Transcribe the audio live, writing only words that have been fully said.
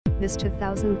This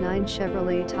 2009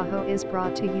 Chevrolet Tahoe is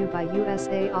brought to you by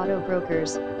USA Auto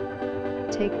Brokers.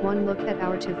 Take one look at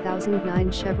our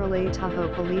 2009 Chevrolet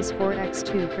Tahoe Police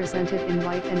 4X2 presented in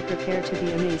white and prepare to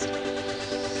be amazed.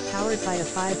 Powered by a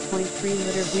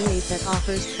 5.3-liter V8 that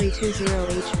offers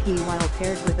 320 HP while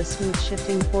paired with a smooth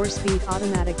shifting 4-speed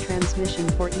automatic transmission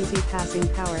for easy passing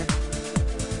power.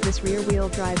 This rear-wheel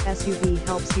drive SUV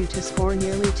helps you to score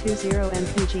nearly 20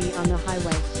 mpg on the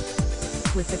highway.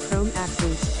 With the chrome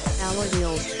accents, alloy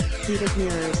wheels, heated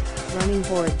mirrors, running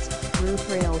boards, roof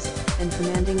rails, and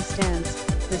commanding stance,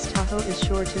 this Tahoe is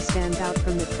sure to stand out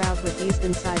from the crowd with ease.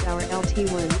 Inside our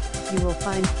LT1, you will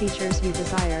find features you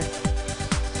desire.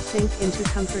 Sink into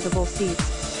comfortable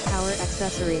seats, power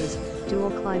accessories,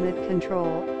 dual climate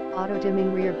control,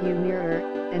 auto-dimming rear-view mirror,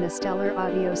 and a stellar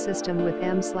audio system with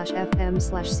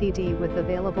AM/FM/CD with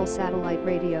available satellite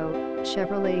radio.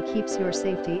 Chevrolet keeps your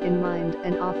safety in mind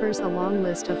and offers a long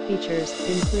list of features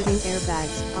including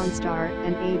airbags, OnStar,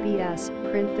 and ABS.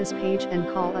 Print this page and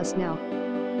call us now.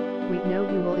 We know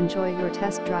you will enjoy your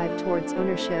test drive towards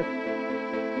ownership.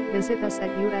 Visit us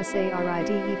at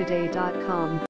usaride today.com.